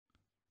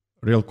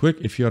real quick,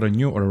 if you're a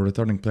new or a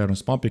returning player on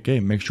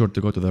SpawnPK, make sure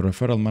to go to the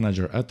referral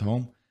manager at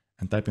home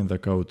and type in the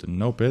code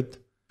Nopid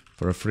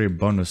for a free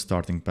bonus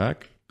starting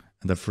pack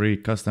and a free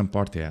custom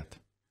party hat.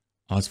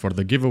 As for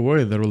the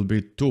giveaway, there will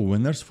be 2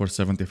 winners for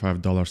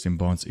 $75 in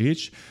bonds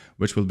each,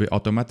 which will be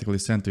automatically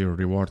sent to your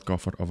reward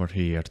coffer over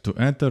here. To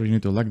enter, you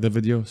need to like the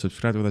video,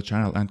 subscribe to the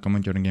channel, and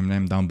comment your in-game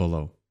name down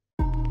below.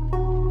 I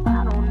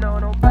don't know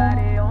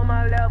nobody on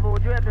my level,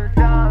 dripping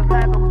stars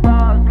like a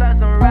boss, plus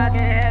I'm rocking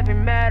heavy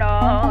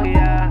metal,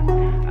 yeah.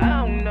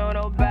 I don't know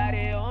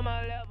nobody on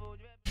my level.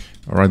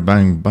 Alright,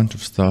 buying a bunch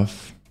of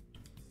stuff.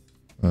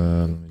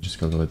 Let me just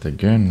calculate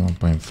again.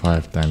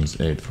 1.5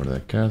 times 8 for the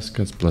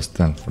caskets, plus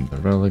 10 for the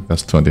relic.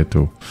 That's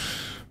 22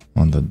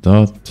 on the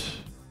dot.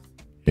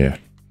 Yeah,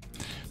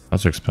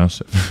 that's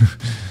expensive.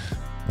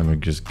 Let me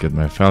just get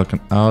my falcon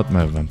out,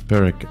 my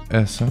vampiric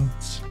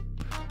essence.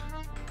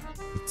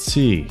 Let's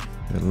see.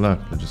 Good luck.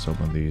 Let's just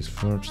open these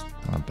first.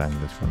 I'll bang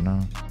this for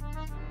now.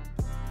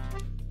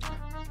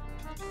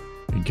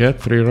 We get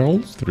 3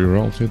 rolls. 3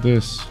 rolls with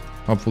this.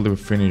 Hopefully we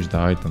finish the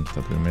items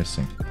that we're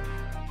missing.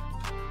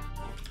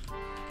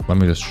 Let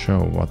me just show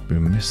what we're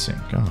missing.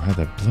 Oh, I had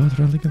a blood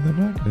relic in the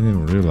back? I didn't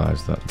even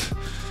realize that.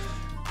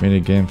 Mini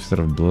game instead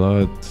of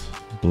blood,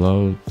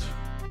 bloat,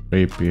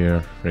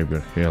 rapier, rapier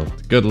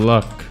hilt. Good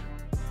luck!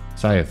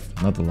 Scythe,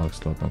 not a lock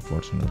slot,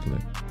 unfortunately.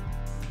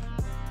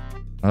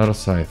 Another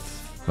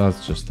scythe.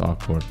 That's just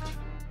awkward.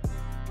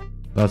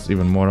 That's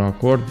even more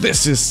awkward.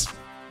 This is...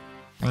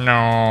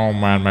 No,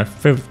 man, my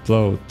 5th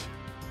bloat.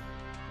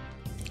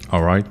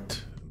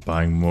 Alright,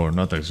 buying more,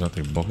 not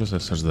exotic boxes. I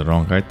searched the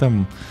wrong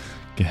item.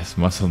 Guess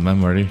muscle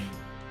memory.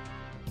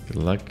 Good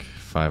luck.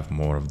 5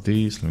 more of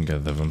these. Let me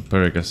get the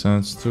vampiric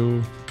essence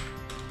too.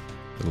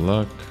 Good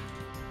luck.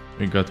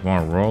 We got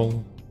 1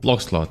 roll.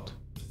 Lock slot.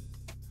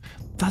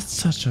 That's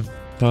such a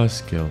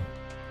buzzkill.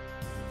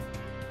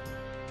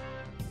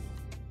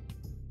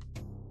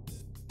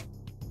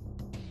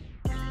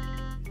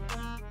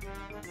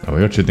 Oh,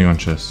 you're cheating on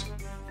chess.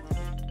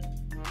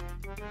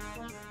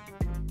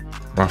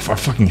 I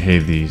fucking hate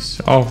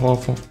these.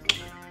 Oh.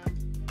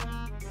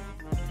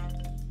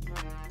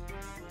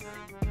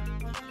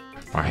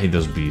 I hate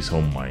those bees.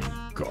 Oh my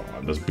god,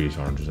 those bees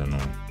are just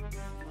annoying.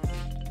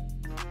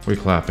 We're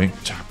clapping,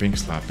 chopping,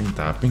 slapping,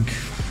 tapping.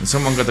 And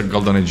someone got a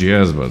golden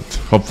AGS, but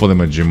hopefully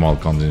my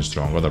Gmaul comes in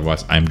strong.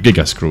 Otherwise, I'm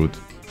giga screwed.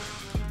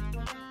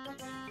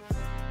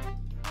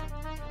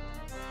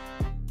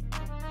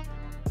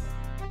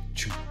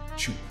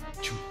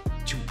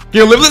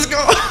 You live, let's go!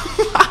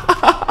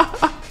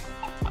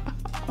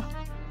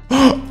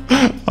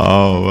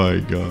 Oh my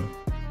god.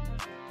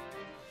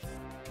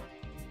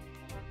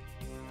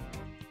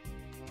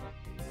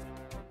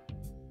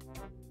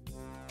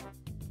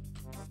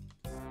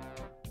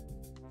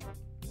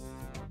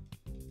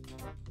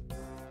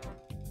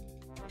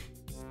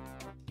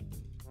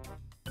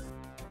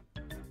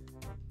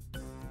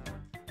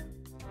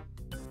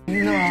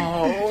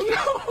 No.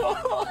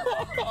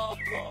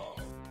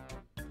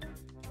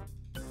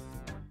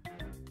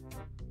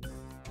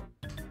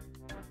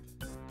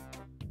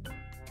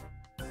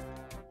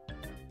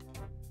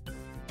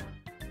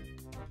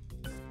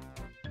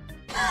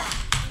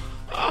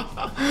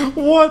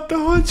 What the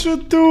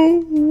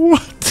 102?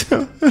 What?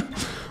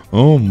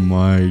 Oh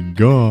my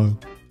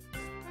god.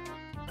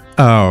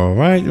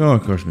 Alright, well,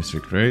 of course,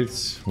 mystery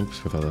crates.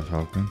 Oops, without a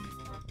falcon.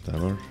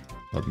 Whatever.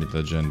 Let me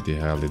legend,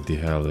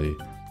 Dihali.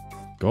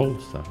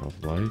 Gold stuff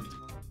of light.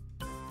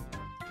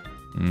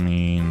 I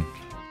mean,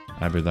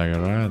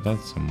 Abidagara,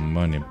 that's some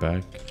money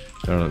back.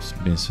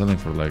 They've been selling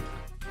for like,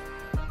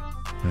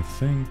 I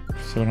think,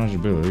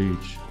 700 bill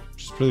each,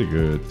 which is pretty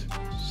good.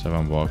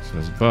 7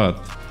 boxes, but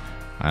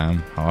I am,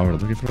 however,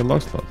 looking for a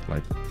lock slot.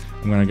 Like,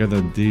 I'm gonna get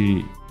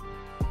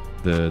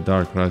the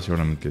Dark Rice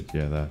ornament kit,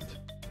 yeah, that.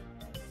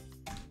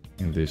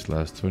 In this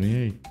last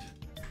 28.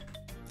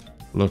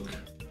 Look,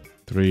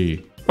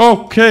 3.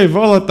 Okay,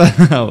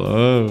 volatile.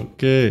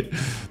 Okay,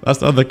 that's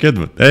not the kid,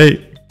 but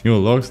hey, new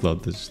log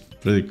slot is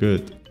pretty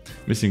good.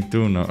 Missing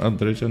 2 now.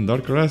 Eldritch and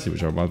Dark Rasi,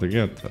 which I'm about to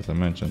get, as I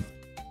mentioned.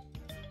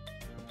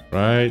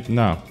 Right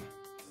now.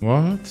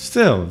 What?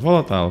 Still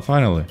volatile.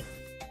 Finally,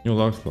 new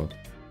log slot.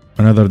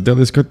 Another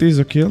Deadly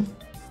Scotizo kill.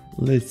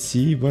 Let's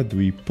see what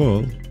we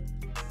pull.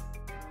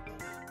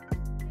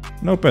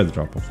 No pet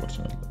drop,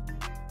 unfortunately.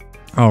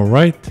 All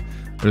right.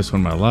 This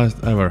one my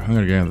last ever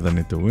Hunger Game that I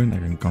need to win. I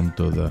can come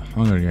to the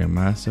Hunger Game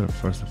Master.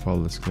 First of all,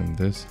 let's clean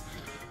this.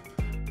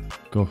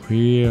 Go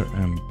here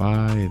and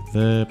buy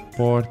the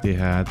party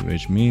hat,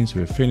 which means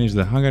we finished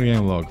the Hunger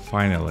Game log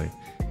finally.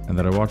 And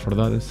the reward for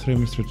that is 3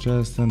 mystery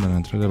chests and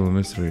an untradeable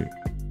mystery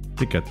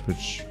ticket,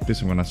 which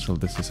this I'm gonna sell,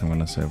 this I'm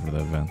gonna save for the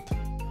event.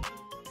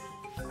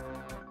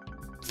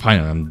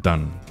 Finally, I'm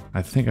done.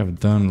 I think I've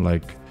done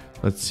like,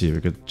 let's see,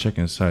 we could check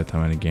inside how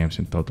many games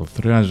in total.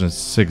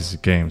 306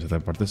 games that I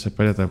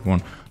participated. I've won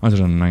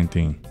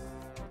 119.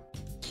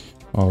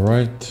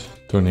 Alright,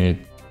 28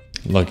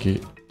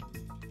 lucky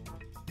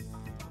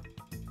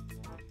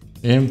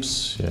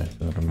imps. Yeah,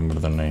 I don't remember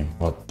the name.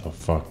 What the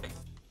fuck?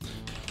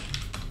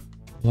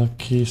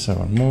 Lucky,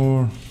 7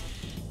 more.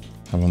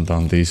 Haven't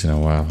done these in a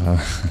while, huh?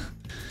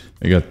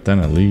 We got 10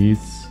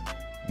 elites.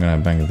 I'm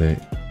gonna bank the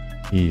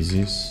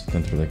easies.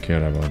 Don't really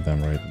care about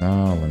them right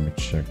now. Let me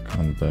check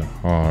on the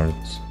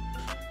hards.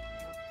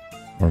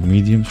 Or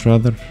mediums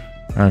rather.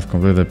 I've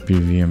completed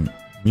PVM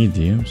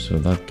medium, so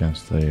that can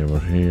stay over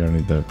here. I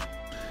need the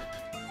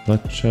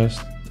blood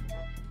chest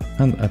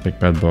and epic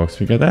pet box.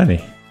 We got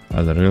any?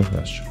 That's a real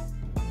question.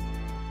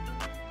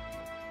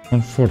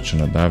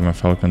 Unfortunate, I have my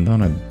falcon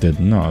down. I did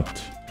not.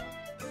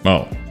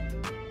 Well.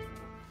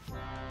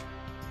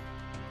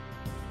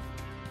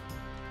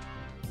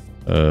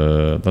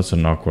 That's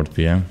an awkward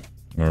PM.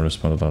 I'm gonna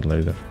respond to that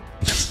later.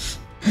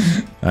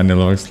 Any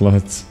log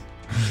slots?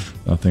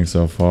 Nothing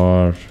so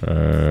far.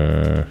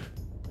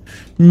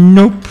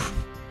 Nope.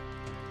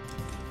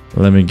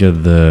 Let me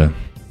get the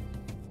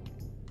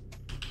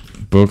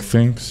book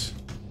things.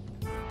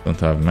 Don't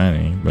have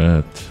many,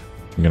 but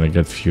I'm gonna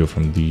get few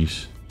from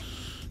these.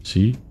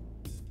 See?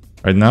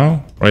 Right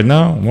now? Right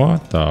now?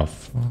 What the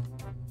fuck?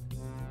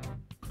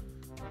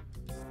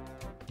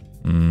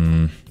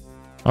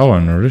 Oh,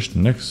 and enriched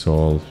next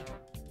soul.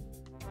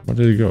 Where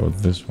did it go?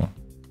 This one.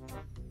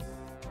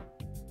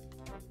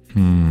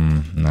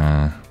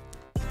 Nah.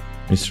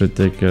 Mystery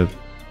ticket.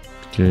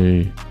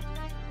 Okay.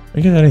 I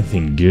get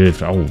anything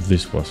good? Oh,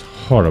 this was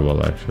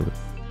horrible actually.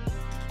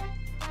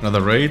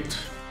 Another raid.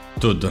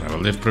 Dude, don't have a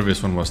lift.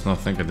 Previous one was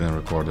nothing. I didn't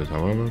record it,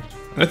 however.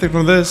 Anything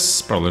from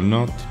this? Probably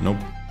not. Nope.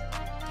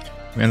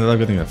 We ended up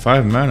getting a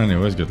 5-man.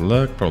 Anyways, good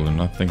luck. Probably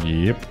nothing.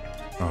 Yep.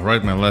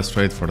 Alright, my last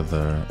raid for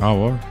the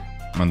hour.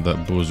 And the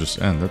boost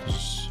just ended.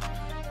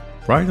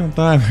 Right on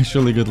time,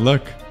 actually. Good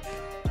luck.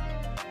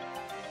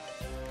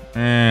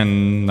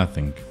 And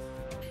nothing.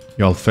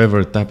 Y'all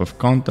favorite type of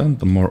content?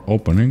 The more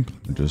opening.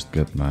 Just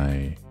get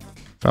my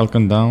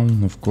falcon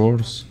down, of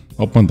course.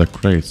 Open the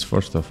crates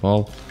first of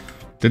all.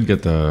 Did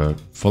get a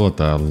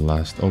volatile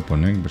last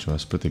opening, which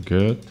was pretty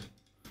good.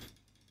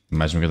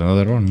 Imagine we get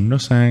another one. No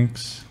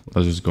thanks.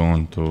 Let's just go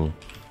on to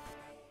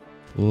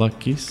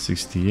lucky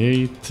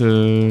 68.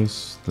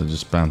 Let's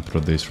just spam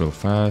through this real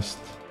fast.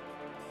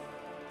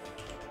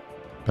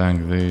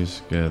 Bang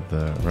these, get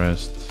the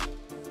rest.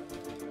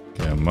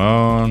 Come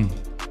on.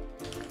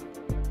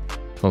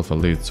 12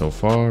 elite so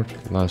far.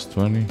 Last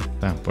 20.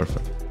 Damn,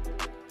 perfect.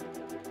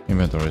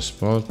 Inventory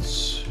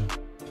spots.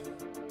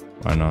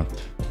 Why not?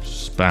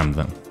 Spam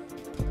them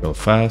real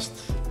fast.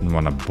 Don't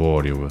wanna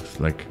bore you with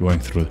like going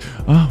through.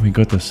 Oh, we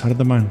got the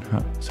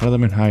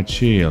Sardaman high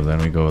shield,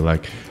 and we go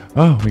like,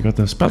 oh, we got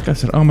the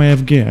spellcaster. Oh, my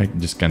FG. I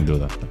just can't do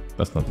that.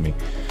 That's not me.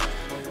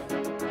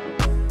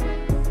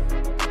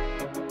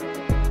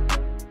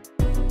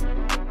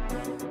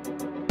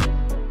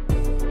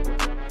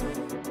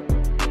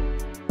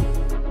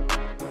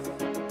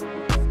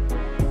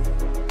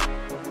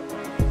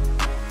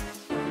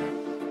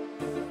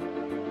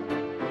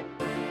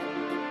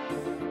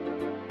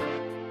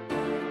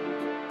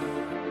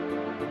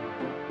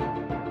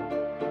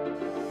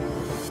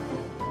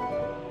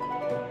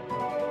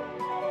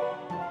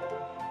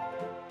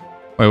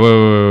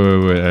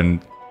 Wait, and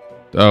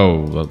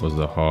oh, that was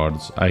the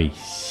hards. I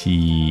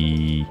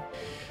see.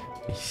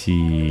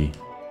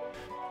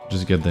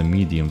 Just get the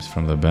mediums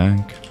from the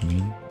bank. I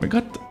mean, we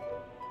got,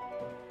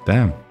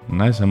 damn,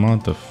 nice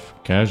amount of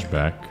cash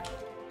back.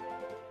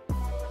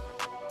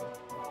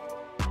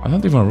 I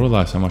don't even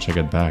realize how much I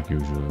get back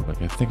usually.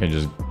 Like, I think I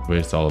just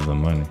waste all of the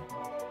money.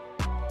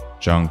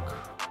 Junk.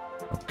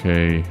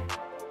 Okay.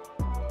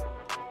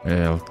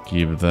 Yeah, I'll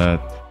keep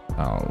that.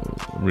 I'll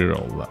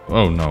reroll that.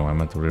 Oh no, I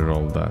meant to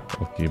reroll that.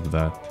 I'll keep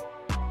that.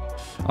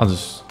 I'll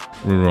just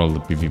reroll the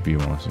PvP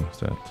ones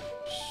instead.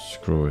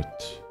 Screw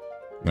it.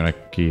 I'm gonna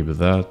keep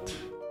that.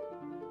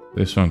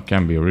 This one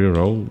can be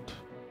rerolled.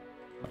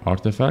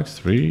 Artifacts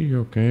 3,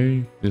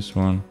 okay. This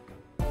one.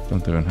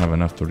 Don't even have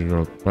enough to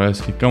reroll price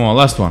key. Come on,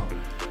 last one.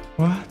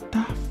 What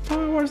the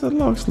fuck? Where's the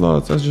log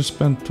slots? I just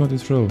spent 20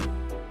 through.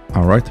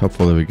 Alright,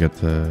 hopefully we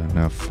get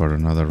enough for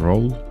another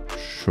roll.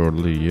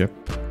 Surely, yep.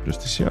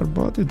 Just to see our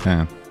body,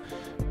 damn.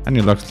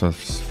 Any luck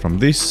slots from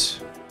this?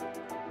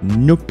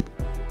 Nope.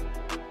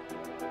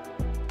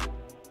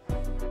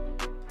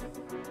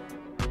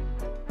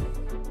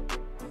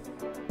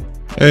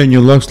 Hey,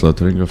 new luck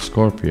slot, Ring of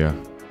Scorpia.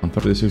 On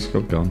 36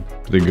 kill count.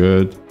 Pretty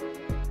good.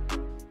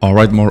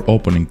 Alright, more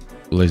opening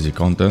lazy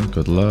content.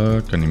 Good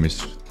luck. Any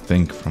missed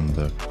thing from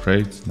the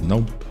crates?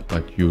 Nope.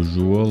 Like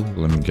usual.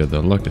 Let me get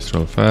the luckies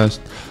real fast.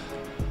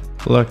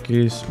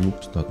 Luckies.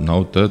 Oops, not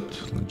noted.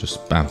 Let's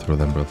just spam through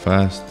them real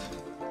fast.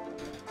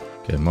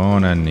 Come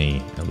on, any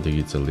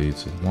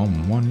elites.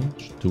 One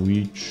each, 2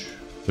 each,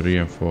 3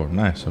 and 4.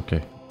 Nice,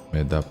 okay.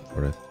 Made up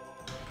for it.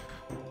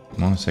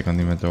 Come on, second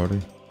inventory.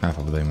 Half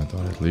of the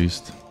inventory at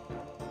least.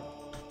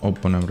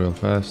 Open them real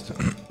fast.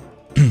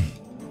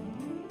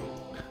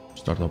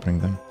 Start opening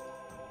them.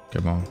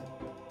 Come on.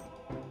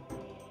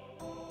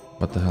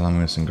 What the hell am I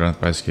missing? Grand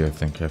prize key, I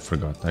think. I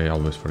forgot. I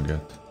always forget.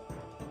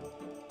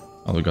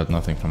 Oh, we got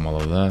nothing from all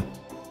of that.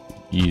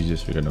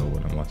 Easiest we can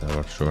open them,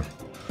 whatever, sure.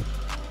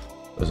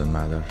 Doesn't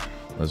matter.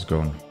 Let's go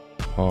on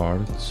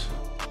hards.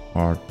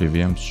 Hard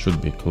PVMs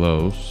should be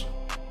close.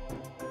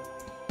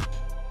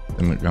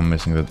 I'm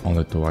missing the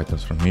only 2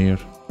 items from here.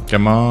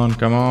 Come on,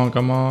 come on,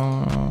 come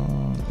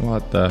on.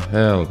 What the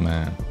hell,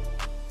 man?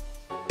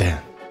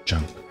 Damn,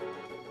 junk.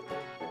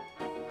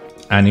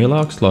 Any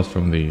lock slots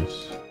from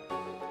these?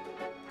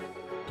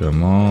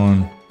 Come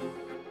on.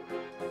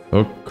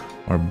 Book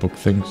or book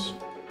things.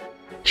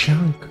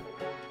 Junk.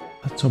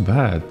 That's so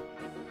bad.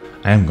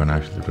 I am gonna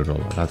actually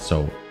reroll that. That's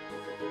so...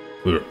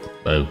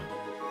 Oh.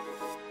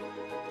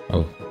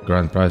 Oh,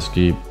 grand prize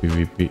key,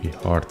 PvP,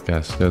 heart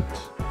casket.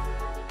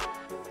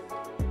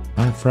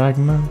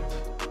 Fragment.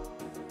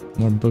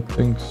 More book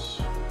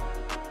things.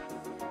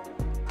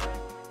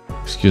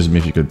 Excuse me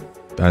if you could...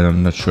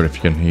 I'm not sure if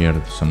you can hear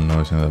some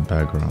noise in the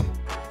background.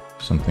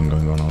 Something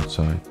going on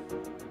outside.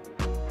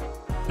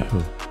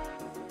 Oh.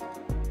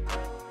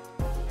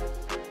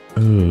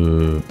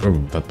 Oh,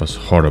 that was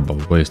horrible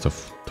waste of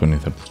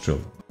 2032.